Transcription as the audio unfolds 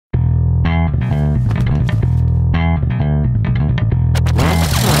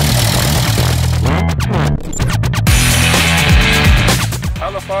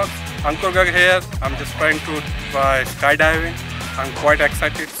Ankur Garg here. I'm just trying to try skydiving. I'm quite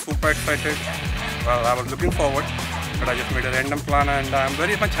excited, super excited. Well, I was looking forward, but I just made a random plan and I'm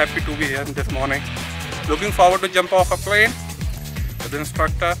very much happy to be here this morning. Looking forward to jump off a plane with the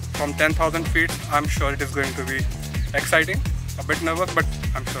instructor from 10,000 feet. I'm sure it is going to be exciting. A bit nervous, but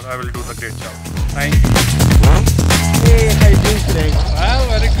I'm sure I will do the great job. Thank you. Hey, how are you doing today? Well,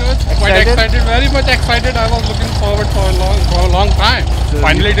 very good. Quite excited, very much excited. I was looking forward for a long time. So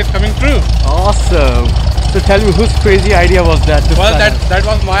finally, it is coming true. Awesome. So tell me, whose crazy idea was that? Well, that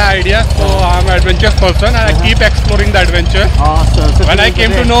was my idea. So I'm an adventurous person and I keep exploring the adventure. Awesome. So when I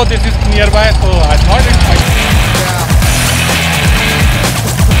came to know this is nearby, so I thought it might.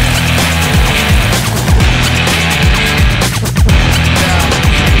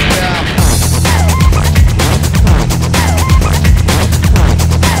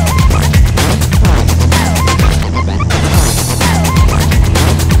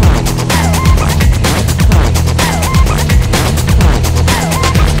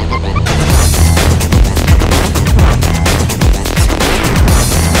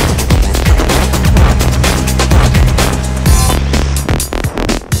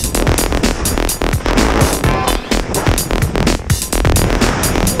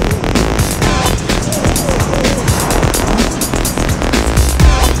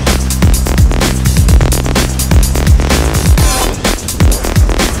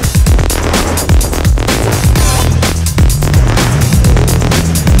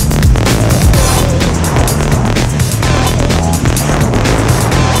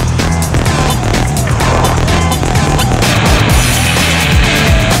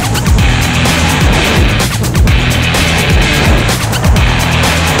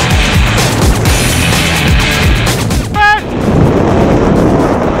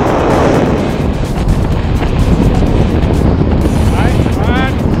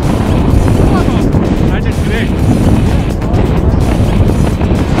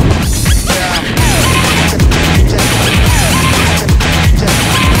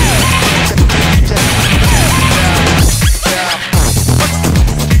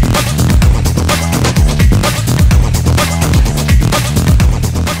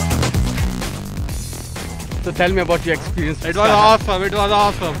 So tell me about your experience. It was awesome. It was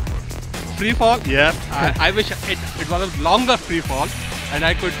awesome. Free fall, yes. I wish it was a longer free fall and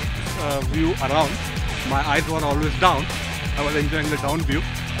I could view around. My eyes were always down. I was enjoying the down view,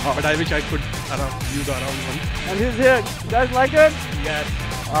 but I wish I could view the around one. And he's here. You guys like it? Yes.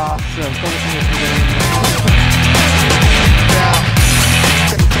 Awesome.